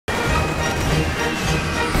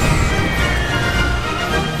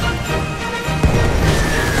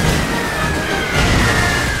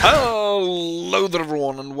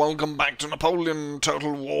welcome back to Napoleon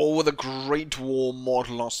Total War with a Great War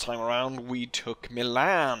Mortal. Last time around we took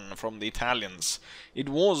Milan from the Italians. It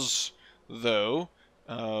was, though,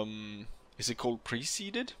 is it called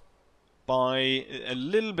preceded? By a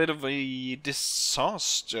little bit of a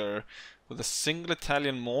disaster with a single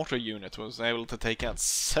Italian mortar unit was able to take out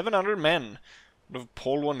 700 men of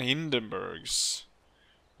Paul von Hindenburg's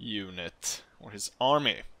unit, or his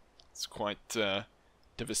army. It's quite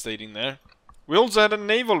devastating there. We also had a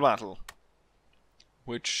naval battle,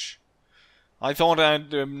 which I thought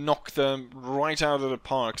I'd knock them right out of the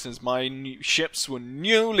park, since my ships were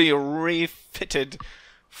newly refitted,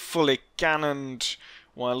 fully cannoned,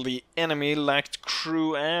 while the enemy lacked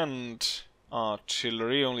crew and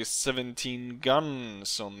artillery, only 17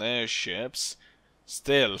 guns on their ships.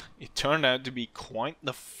 Still, it turned out to be quite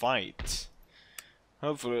the fight.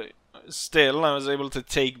 Hopefully, still, I was able to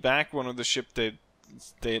take back one of the ships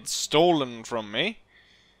they had stolen from me,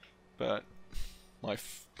 but my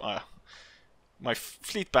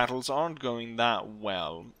fleet battles aren't going that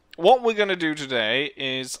well. What we're gonna do today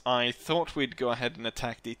is, I thought we'd go ahead and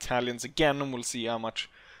attack the Italians again, and we'll see how much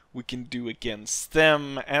we can do against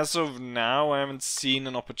them. As of now, I haven't seen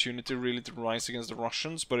an opportunity really to rise against the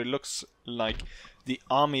Russians, but it looks like the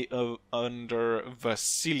army under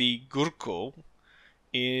Vasily Gurko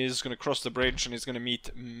is going to cross the bridge and is going to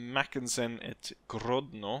meet Mackensen at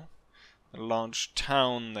Grodno, a large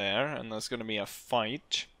town there, and there's going to be a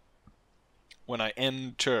fight when I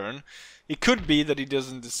end turn. It could be that he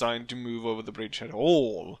doesn't decide to move over the bridge at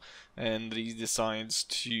all, and he decides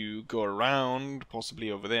to go around,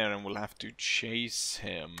 possibly over there, and we'll have to chase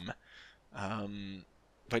him.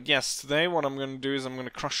 But yes, today what I'm going to do is I'm going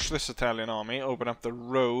to crush this Italian army, open up the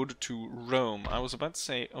road to Rome. I was about to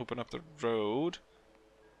say open up the road.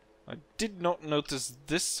 I did not notice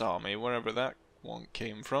this army, wherever that one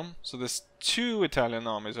came from. So there's two Italian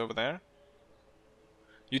armies over there.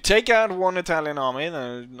 You take out one Italian army,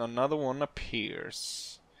 then another one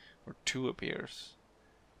appears. Or two appears.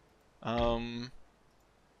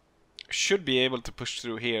 Should be able to push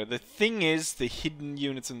through here. The thing is, the hidden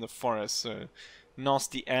units in the forest, so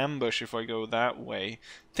nasty ambush if I go that way.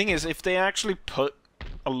 Thing is, if they actually put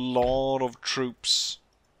a lot of troops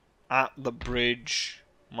at the bridge,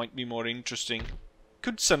 might be more interesting.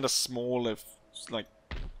 Could send a small, like,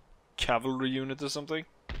 cavalry unit or something,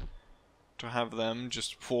 to have them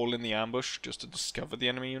just fall in the ambush, just to discover the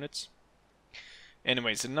enemy units.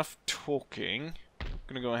 Anyways, enough talking. I'm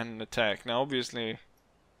gonna go ahead and attack. Now, obviously,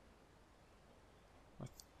 I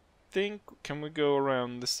think, can we go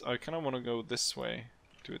around this? I kind of want to go this way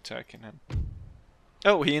to attack him.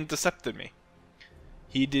 Oh, he intercepted me.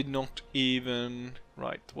 He did not even...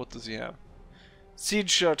 Right, what does he have?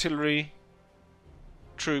 Siege artillery,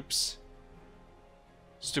 troops,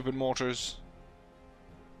 stupid mortars.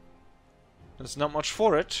 There's not much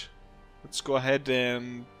for it. Let's go ahead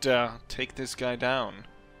and take this guy down.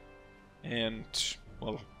 And,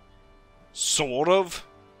 well, sort of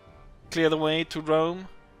clear the way to Rome.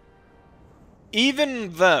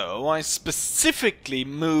 Even though I specifically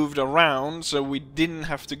moved around so we didn't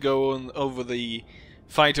have to go on over the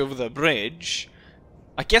fight over the bridge,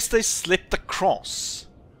 I guess they slipped across.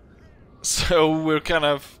 So we're kind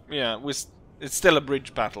of, yeah, it's still a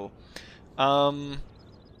bridge battle.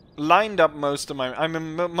 Lined up most of my,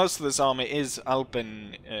 most of this army is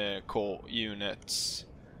Alpen Corps units.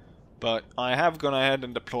 But I have gone ahead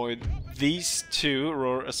and deployed these two,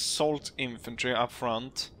 or assault infantry up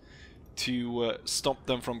front, to stop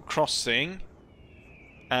them from crossing.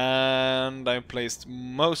 And I placed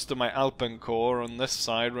most of my Alpen Corps on this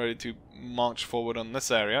side, ready to march forward on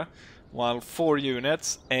this area, while 4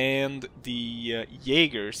 units and the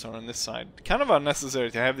Jaegers are on this side. Kind of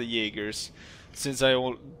unnecessary to have the Jaegers, since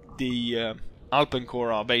the Alpen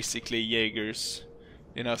Corps are basically Jaegers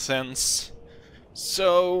in a sense.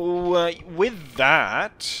 So with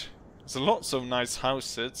that, there's lots of nice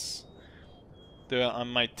houses that I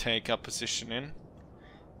might take up position in,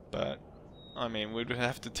 but I mean, we'd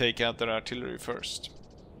have to take out their artillery first.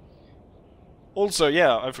 Also,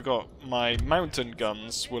 yeah, I forgot, my mountain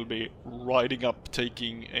guns will be riding up,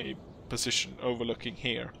 taking a position overlooking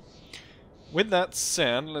here. With that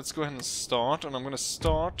said, let's go ahead and start, and I'm going to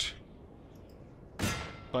start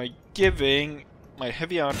by giving my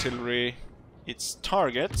heavy artillery its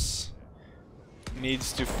targets.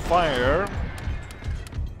 Needs to fire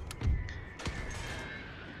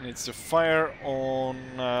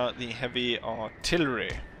on the heavy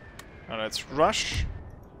artillery. Now let's rush.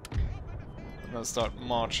 And then start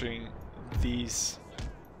marching these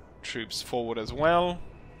troops forward as well.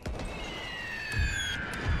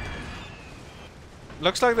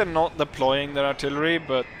 Looks like they're not deploying their artillery,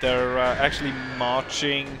 but they're actually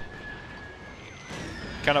marching.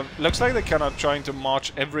 Kind of looks like they're kind of trying to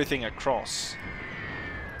march everything across.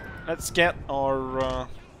 Let's get our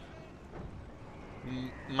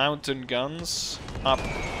mountain guns up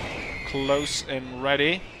close and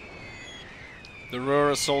ready. The rear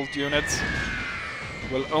assault units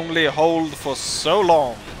will only hold for so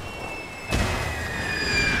long.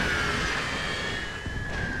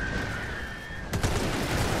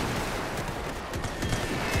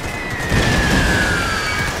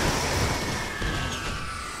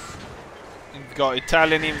 We've got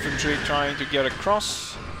Italian infantry trying to get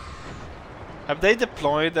across. Have they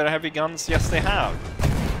deployed their heavy guns? Yes, they have.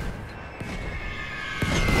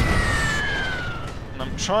 And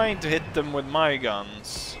I'm trying to hit them with my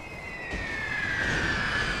guns.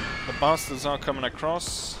 The bastards are coming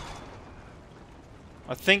across.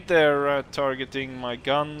 I think they're targeting my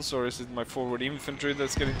guns, or is it my forward infantry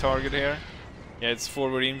that's getting targeted here? Yeah, it's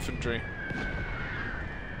forward infantry.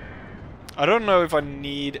 I don't know if I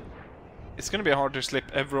need... It's gonna be hard to slip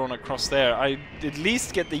everyone across there. I at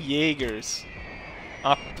least get the Jaegers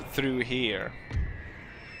up through here.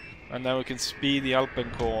 And then we can speed the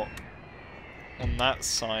Alpenkorps on that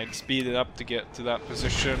side. Speed it up to get to that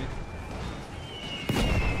position.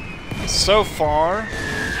 So far,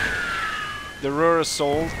 the rear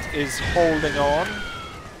assault is holding on.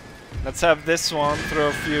 Let's have this one throw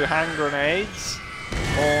a few hand grenades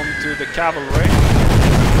onto the cavalry.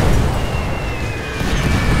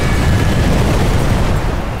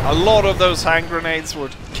 A lot of those hand grenades were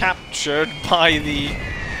captured by the,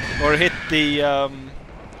 or hit the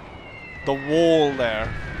wall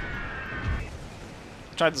there.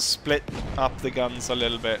 Tried to split up the guns a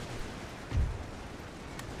little bit.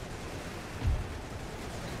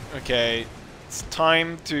 Okay, it's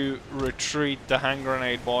time to retreat the hand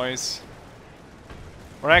grenade boys.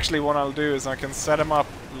 Or actually what I'll do is I can set them up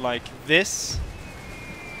like this.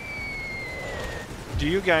 Do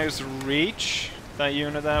you guys reach that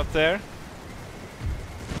unit out there?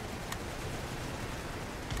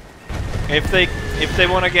 If they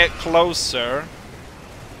want to get closer,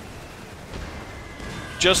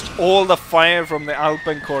 just all the fire from the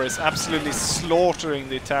Alpenkorps is absolutely slaughtering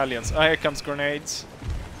the Italians. Oh, here comes grenades.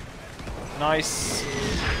 Nice.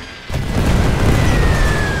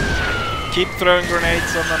 Keep throwing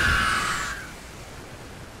grenades on them.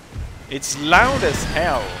 It's loud as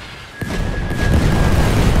hell.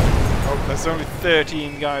 Oh, there's only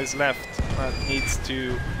 13 guys left that needs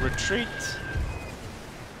to retreat.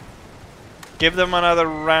 Give them another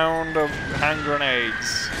round of hand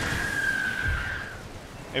grenades.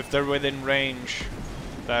 If they're within range,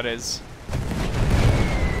 that is.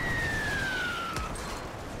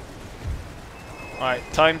 Alright,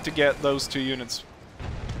 time to get those two units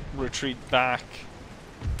retreat back.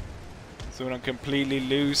 So we don't completely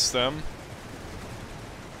lose them.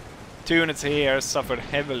 Two units here suffered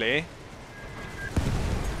heavily.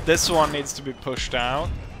 This one needs to be pushed out.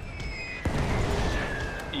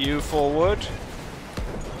 You forward.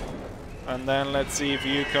 And then let's see if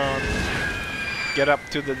you can get up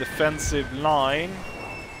to the defensive line.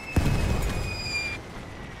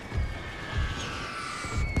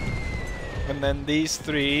 And then these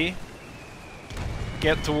three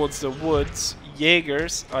get towards the woods.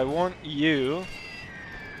 Jaegers, I want you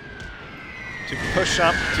to push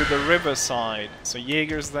up to the riverside. So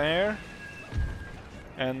Jaegers there.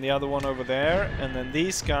 And the other one over there. And then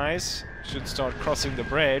these guys should start crossing the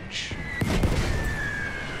bridge.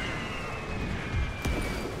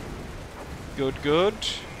 Good, good.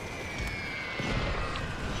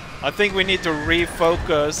 I think we need to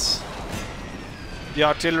refocus the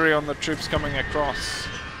artillery on the troops coming across.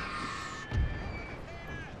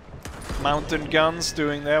 Mountain guns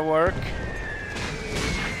doing their work.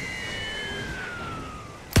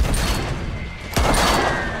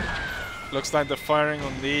 Looks like they're firing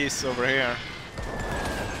on these over here.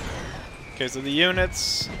 Okay, so the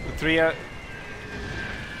units, the three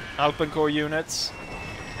Alpenkorps units,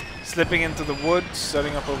 slipping into the woods,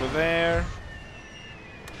 setting up over there.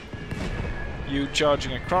 You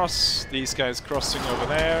charging across, these guys crossing over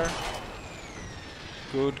there.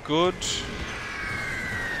 Good, good.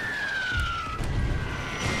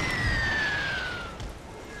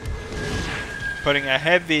 Putting a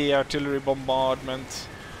heavy artillery bombardment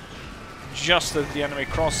just as the enemy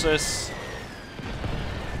crosses.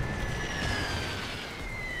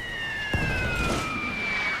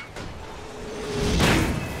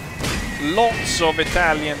 Lots of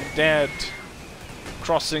Italian dead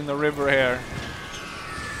crossing the river here.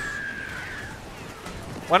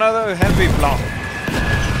 One other heavy block.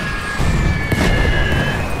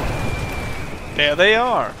 There they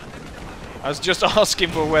are! I was just asking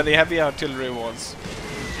for where the heavy artillery was.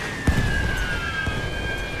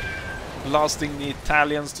 Blasting the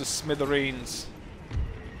Italians to smithereens.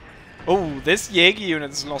 Oh, this Jaeger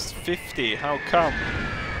unit's lost 50. How come?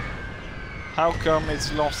 How come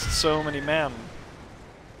it's lost so many men?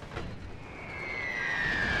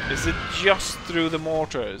 Is it just through the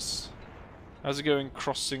mortars? How's it going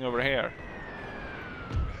crossing over here?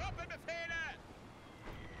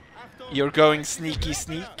 You're going sneaky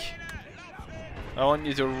sneak? I want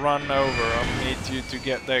you to run over. I need you to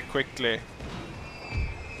get there quickly.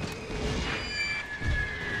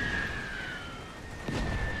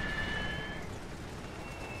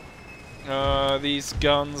 These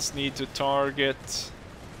guns need to target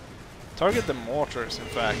the mortars, in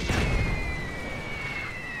fact.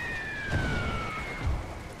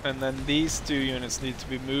 And then these 2 units need to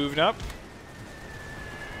be moved up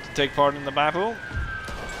to take part in the battle.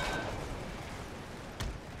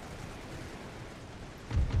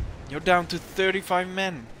 You're down to 35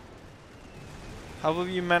 men. How have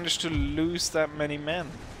you managed to lose that many men?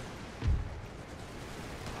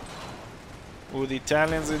 Oh, the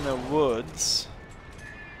Italians in the woods.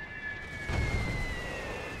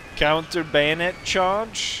 Counter bayonet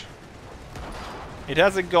charge. It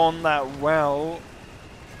hasn't gone that well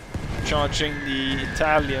charging the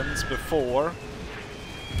Italians before.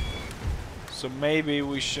 So maybe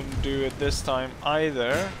we shouldn't do it this time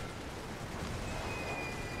either.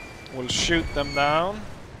 We'll shoot them down.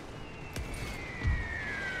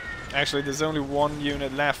 Actually, there's only 1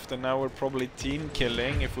 unit left, and now we're probably team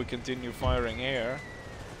killing if we continue firing here.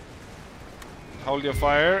 Hold your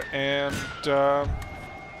fire and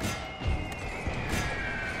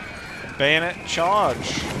bayonet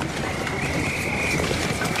charge.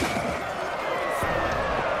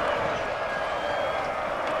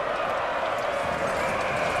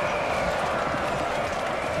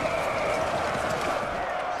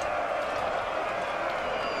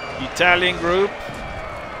 Italian group,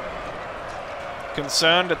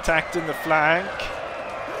 concerned, attacked in the flank.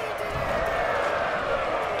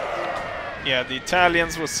 Yeah, the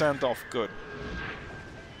Italians were sent off. Good.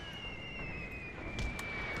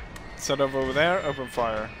 Set up over there, open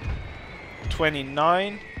fire.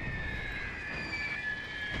 29.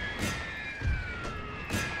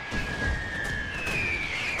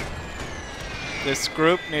 This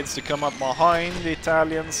group needs to come up behind the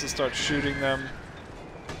Italians and start shooting them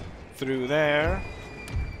through there.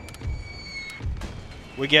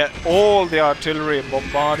 We get all the artillery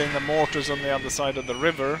bombarding the mortars on the other side of the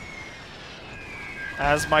river.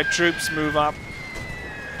 As my troops move up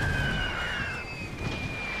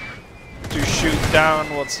to shoot down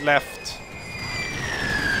what's left.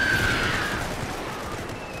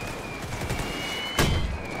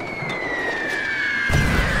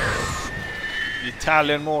 The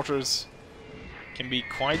Italian mortars can be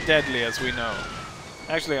quite deadly, as we know.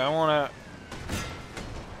 Actually, I want to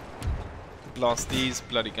blast these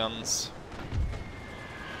bloody guns.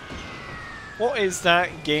 What is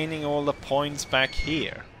that gaining all the points back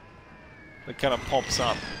here? That kind of pops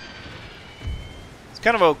up. It's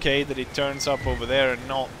kind of okay that it turns up over there and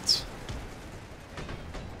not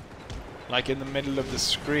like in the middle of the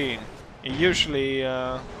screen. It usually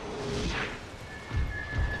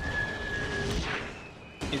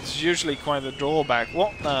it's usually quite a drawback.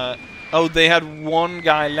 What the? Oh, they had 1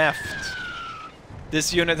 guy left.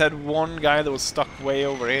 This unit had 1 guy that was stuck way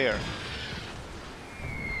over here.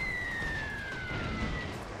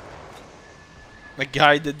 The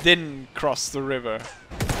guy that didn't cross the river.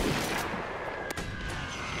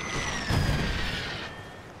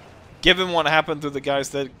 Given what happened to the guys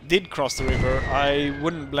that did cross the river, I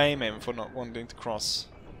wouldn't blame him for not wanting to cross.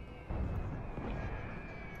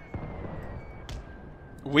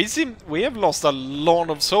 We have lost a lot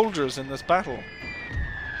of soldiers in this battle.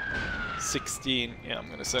 16. Yeah, I'm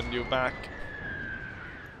gonna send you back.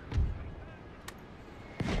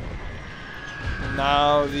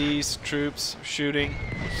 Now these troops shooting.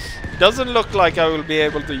 Doesn't look like I will be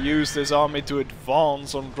able to use this army to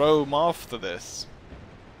advance on Rome after this,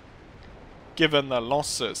 given the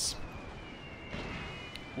losses.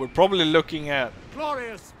 We're probably looking at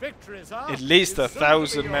glorious victories, huh? at least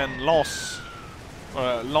 1,000 men lost,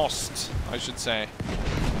 I should say.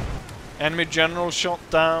 Enemy general shot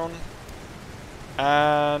down,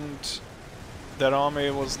 and their army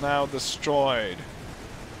was now destroyed.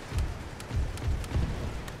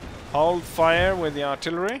 Hold fire with the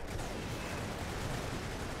artillery.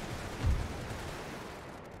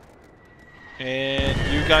 And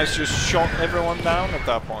you guys just shot everyone down at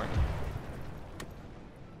that point.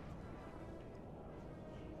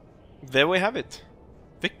 There we have it.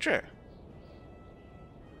 Victory.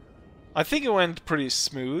 I think it went pretty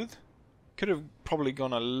smooth. Could have probably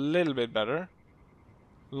gone a little bit better.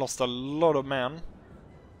 Lost a lot of men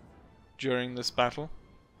during this battle.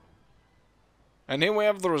 And here we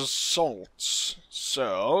have the results.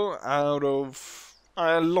 So, out of...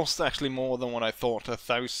 I lost actually more than what I thought,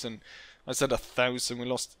 1,000. I said 1,000, we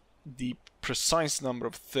lost the precise number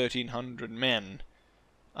of 1,300 men.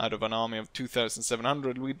 Out of an army of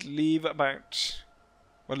 2,700, we'd leave about...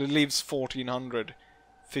 Well, it leaves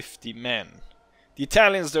 1,450 men. The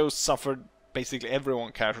Italians, though, suffered basically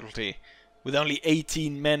everyone casualty, with only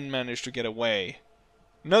 18 men managed to get away.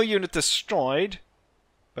 No unit destroyed,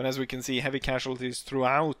 but as we can see, heavy casualties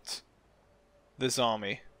throughout this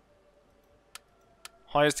army.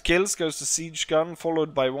 Highest kills goes to Siege Gun,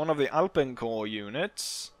 followed by one of the Alpenkorps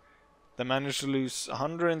units. They managed to lose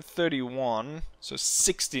 131, so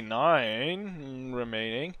 69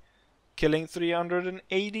 remaining, killing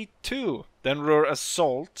 382. Then Ruhr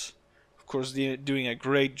Assault, of course, doing a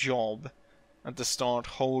great job at the start,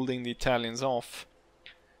 holding the Italians off.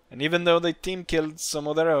 And even though the team killed some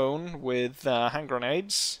of their own with hand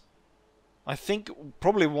grenades, I think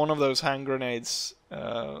probably one of those hand grenades,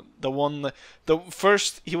 the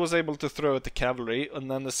first he was able to throw at the cavalry,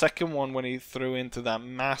 and then the second one when he threw into that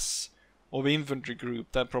mass of infantry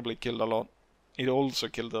group, that probably killed a lot. It also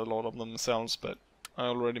killed a lot of themselves, but I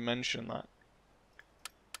already mentioned that.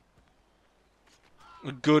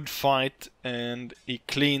 A good fight and a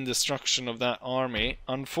clean destruction of that army.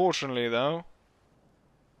 Unfortunately, though,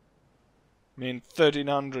 I mean,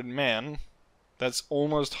 1,300 men, that's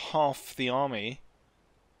almost half the army.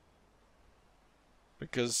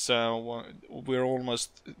 Because we're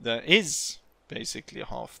almost, that is basically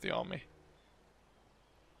half the army.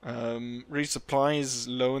 Resupply is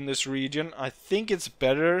low in this region. I think it's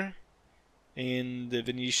better in the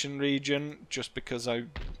Venetian region, just because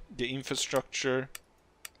the infrastructure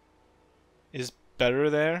is better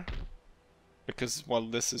there. Because, well,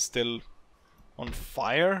 this is still on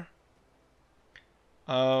fire.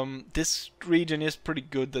 This region is pretty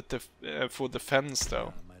good at for defense,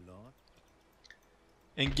 though.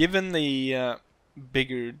 And given the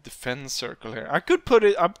bigger defense circle here, I could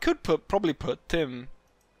probably put him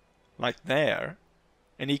like there,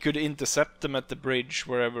 and he could intercept them at the bridge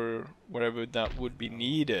wherever that would be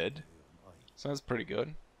needed. So that's pretty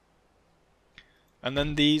good. And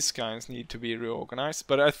then these guys need to be reorganized,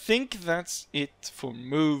 but I think that's it for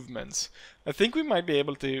movements. I think we might be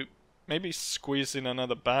able to maybe squeeze in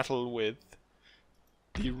another battle with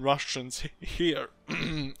the Russians here,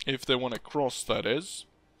 if they want to cross, that is.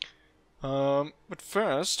 But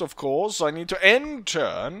first, of course, I need to end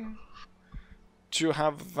turn to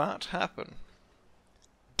have that happen.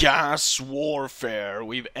 Gas warfare.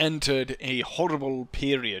 We've entered a horrible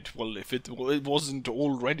period. Well, if it wasn't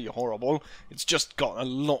already horrible, it's just got a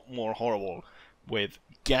lot more horrible with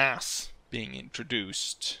gas being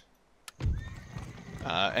introduced.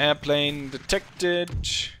 Airplane detected.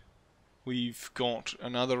 We've got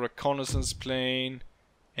another reconnaissance plane.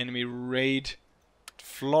 Enemy raid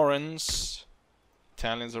Florence.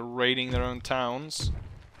 Italians are raiding their own towns.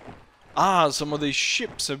 Ah, some of these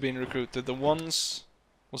ships have been recruited. The ones...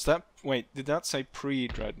 Was that... Wait, did that say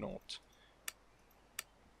pre-dreadnought?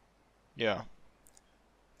 Yeah.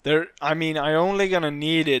 I mean, I only gonna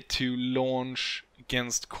need it to launch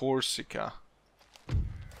against Corsica.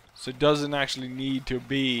 So it doesn't actually need to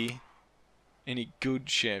be any good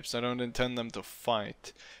ships. I don't intend them to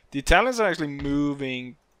fight. The Italians are actually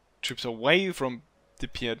moving troops away from the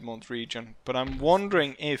Piedmont region, but I'm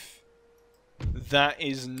wondering if that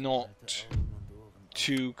is not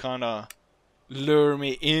to kind of lure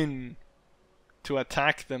me in to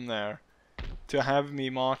attack them there, to have me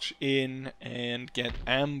march in and get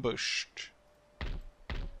ambushed.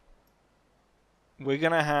 We're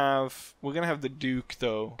gonna have the Duke,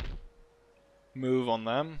 though, move on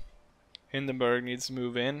them. Hindenburg needs to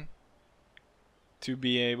move in to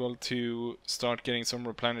be able to start getting some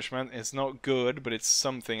replenishment. It's not good, but it's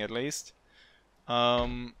something at least.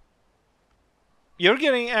 You're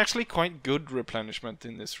getting actually quite good replenishment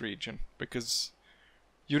in this region, because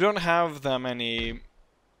you don't have that many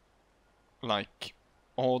like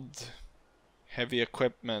odd heavy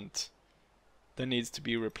equipment that needs to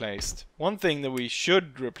be replaced. One thing that we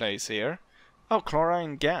should replace here... Oh,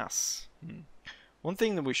 chlorine gas. One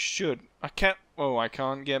thing that we should... I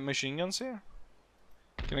can't get machine guns here?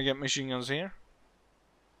 Can I get machine guns here?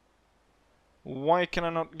 Why can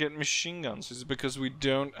I not get machine guns? Is it because we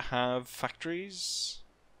don't have factories?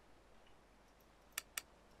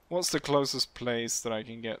 What's the closest place that I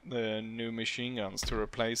can get the new machine guns to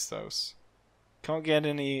replace those? Can't get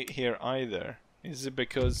any here either. Is it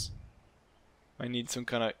because... I need some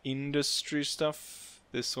kind of industry stuff.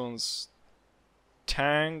 This one's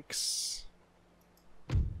tanks.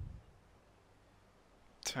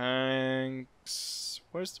 Tanks.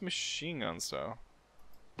 Where's the machine guns though?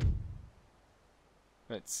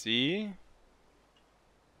 Let's see.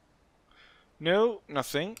 No,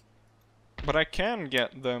 nothing. But I can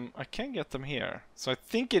get them. I can get them here. So I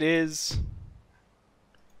think it is.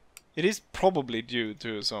 It is probably due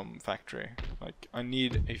to some factory. Like, I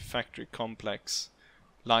need a factory complex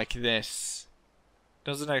like this.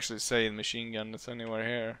 Doesn't actually say the machine gun that's anywhere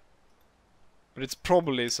here. But it's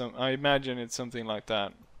probably some, I imagine it's something like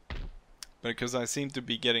that. Because I seem to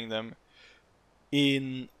be getting them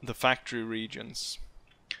in the factory regions.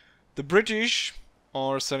 The British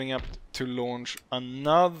are setting up to launch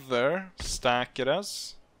another stack at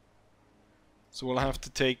us. So we'll have to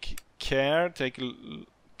take care,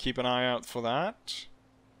 keep an eye out for that.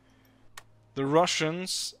 The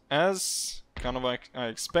Russians, as kind of like I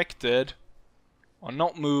expected, are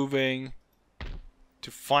not moving to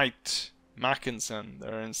fight Mackensen.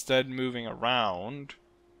 They're instead moving around,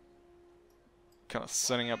 kind of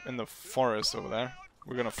setting up in the forest over there.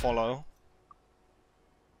 We're gonna follow.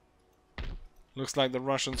 Looks like the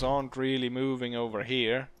Russians aren't really moving over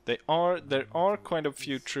here. There are quite a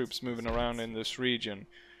few troops moving around in this region.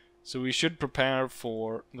 So we should prepare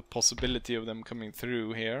for the possibility of them coming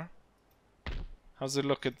through here. How's it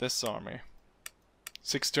look at this army?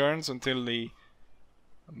 6 turns until the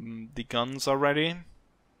guns are ready.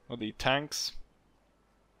 Or the tanks.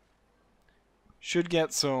 Should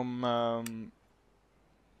get some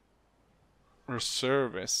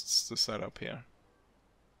reservists to set up here.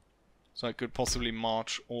 So I could possibly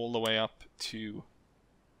march all the way up to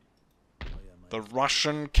the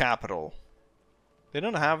Russian capital. They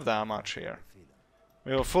don't have that much here.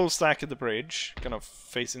 We have a full stack at the bridge, kind of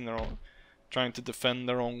facing their own, trying to defend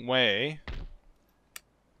their own way.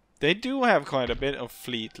 They do have quite a bit of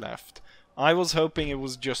fleet left. I was hoping it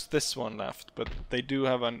was just this one left, but they do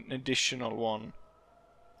have an additional one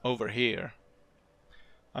over here.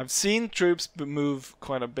 I've seen troops move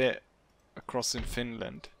quite a bit across in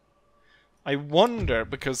Finland. I wonder,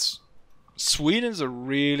 because Sweden's a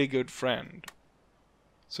really good friend.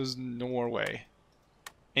 So is Norway.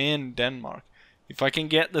 And Denmark. If I can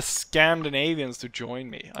get the Scandinavians to join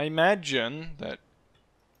me. I imagine that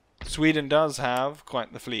Sweden does have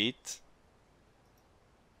quite the fleet.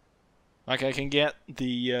 Like I can get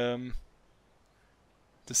the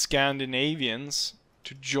Scandinavians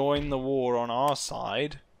to join the war on our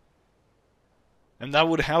side. And that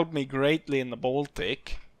would help me greatly in the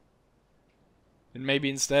Baltic. And maybe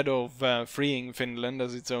instead of freeing Finland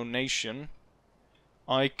as its own nation,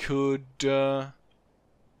 I could give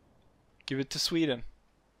it to Sweden.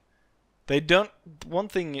 They don't... One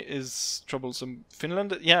thing is troublesome.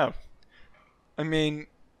 Finland, yeah. I mean,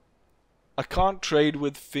 I can't trade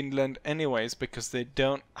with Finland anyways because they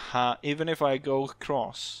don't have... Even if I go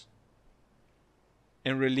across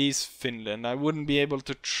and release Finland, I wouldn't be able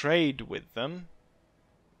to trade with them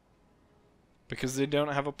because they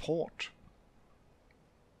don't have a port.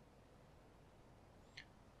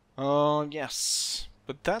 Oh, yes.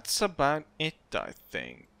 But that's about it, I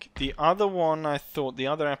think. The other one, I thought, the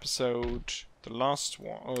other episode, the last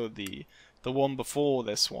one, or the one before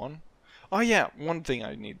this one. Oh yeah, one thing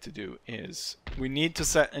I need to do is, we need to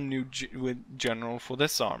set a new general for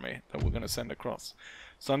this army that we're going to send across.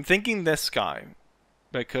 So I'm thinking this guy,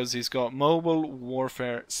 because he's got mobile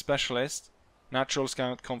warfare specialist, natural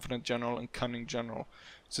scout, confident general, and cunning general.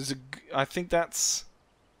 So it's I think that's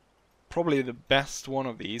probably the best one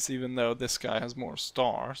of these, even though this guy has more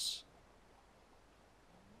stars.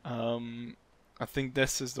 I think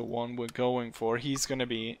this is the one we're going for. He's going to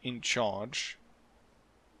be in charge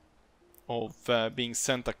of being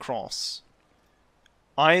sent across.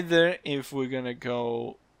 Either if we're going to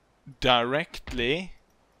go directly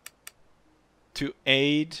to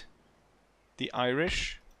aid the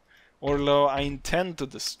Irish, or though I intend to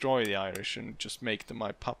destroy the Irish and just make them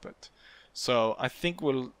my puppet. So I think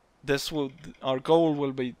our goal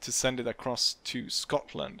will be to send it across to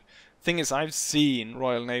Scotland. Thing is, I've seen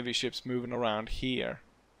Royal Navy ships moving around here,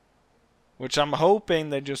 which I'm hoping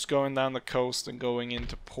they're just going down the coast and going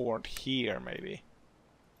into port here, maybe.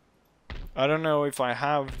 I don't know if I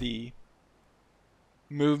have the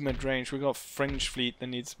movement range. We got French fleet that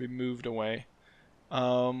needs to be moved away.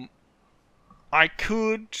 I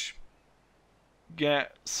could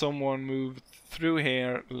get someone moved through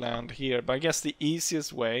here, land here, but I guess the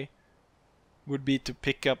easiest way would be to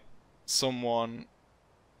pick up someone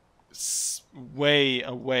way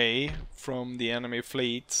away from the enemy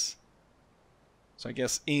fleets. So I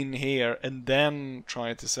guess in here and then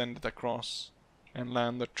try to send it across. and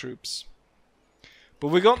land the troops. But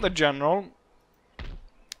we got the general.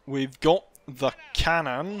 We've got the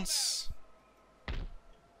cannons.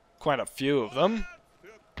 Quite a few of them.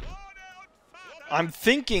 I'm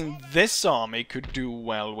thinking this army could do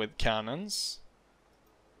well with cannons.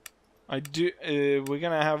 We're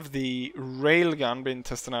gonna have the railgun being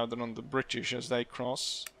tested out on the British as they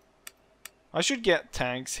cross. I should get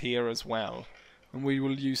tanks here as well. And we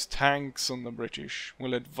will use tanks on the British.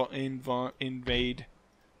 We'll invade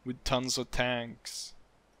with tons of tanks.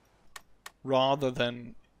 Rather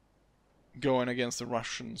than going against the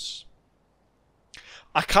Russians.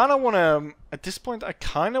 I kind of want to, at this point, I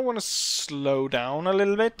kind of want to slow down a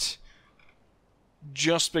little bit.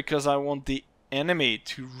 Just because I want the enemy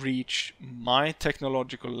to reach my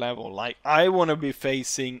technological level. Like, I want to be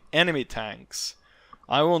facing enemy tanks.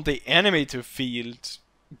 I want the enemy to field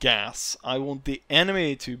gas. I want the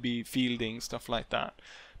enemy to be fielding stuff like that.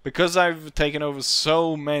 Because I've taken over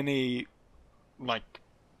so many, like,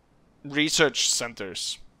 research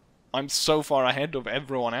centers. I'm so far ahead of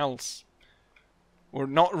everyone else. Or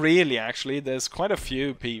not really, actually. There's quite a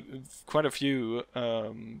few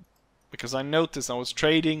because I noticed I was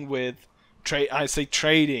trading with I say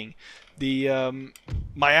trading. The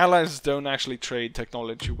my allies don't actually trade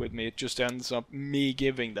technology with me. It just ends up me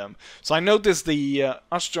giving them. So I noticed the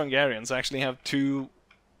Austro-Hungarians actually have 2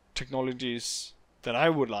 technologies that I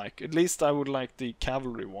would like. At least I would like the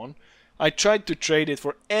cavalry one. I tried to trade it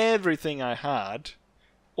for everything I had,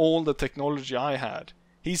 all the technology I had.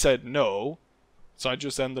 He said no. So I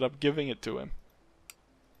just ended up giving it to him.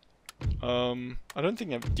 I don't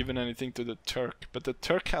think I've given anything to the Turk, but the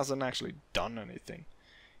Turk hasn't actually done anything.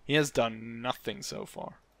 He has done nothing so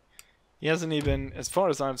far. He hasn't even, as far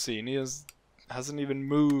as I've seen, hasn't even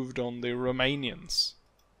moved on the Romanians.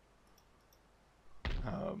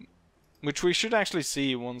 Which we should actually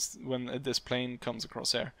see when this plane comes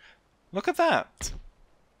across here. Look at that!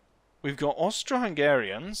 We've got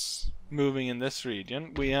Austro-Hungarians moving in this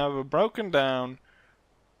region. We have a broken down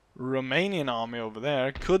Romanian army over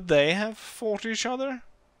there. Could they have fought each other?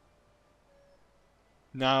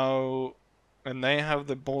 Now, and they have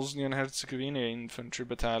the Bosnian Herzegovina infantry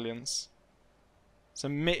battalions. It's a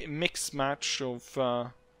mixed match of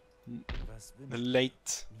the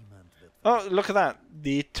late... Oh, look at that!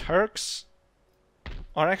 The Turks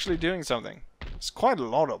are actually doing something. There's quite a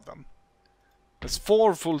lot of them. There's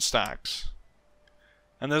 4 full stacks.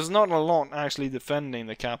 And there's not a lot actually defending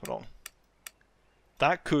the capital.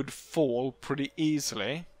 That could fall pretty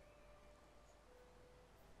easily.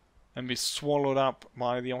 And be swallowed up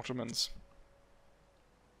by the Ottomans.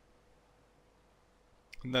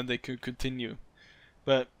 And then they could continue.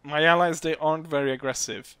 But my allies, they aren't very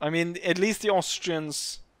aggressive. I mean, at least the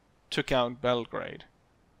Austrians took out Belgrade.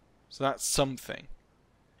 So that's something.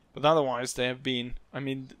 But otherwise, they have been... I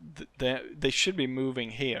mean, they should be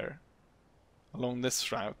moving here. Along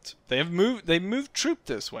this route. They moved troop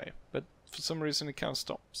this way. But for some reason it kind of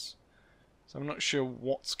stops. So I'm not sure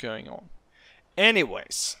what's going on.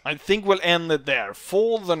 Anyways, I think we'll end it there.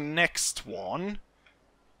 For the next one,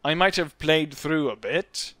 I might have played through a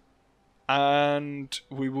bit. And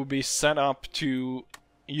we will be set up to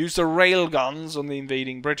use the railguns on the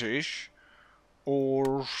invading British.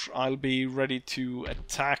 Or I'll be ready to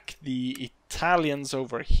attack the Italians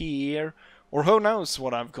over here. Or who knows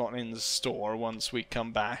what I've got in the store once we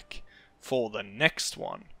come back for the next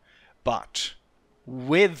one. But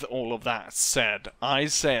with all of that said, I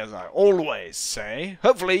say as I always say,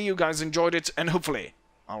 hopefully you guys enjoyed it, and hopefully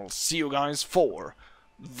I'll see you guys for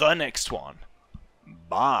the next one.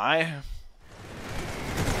 Bye.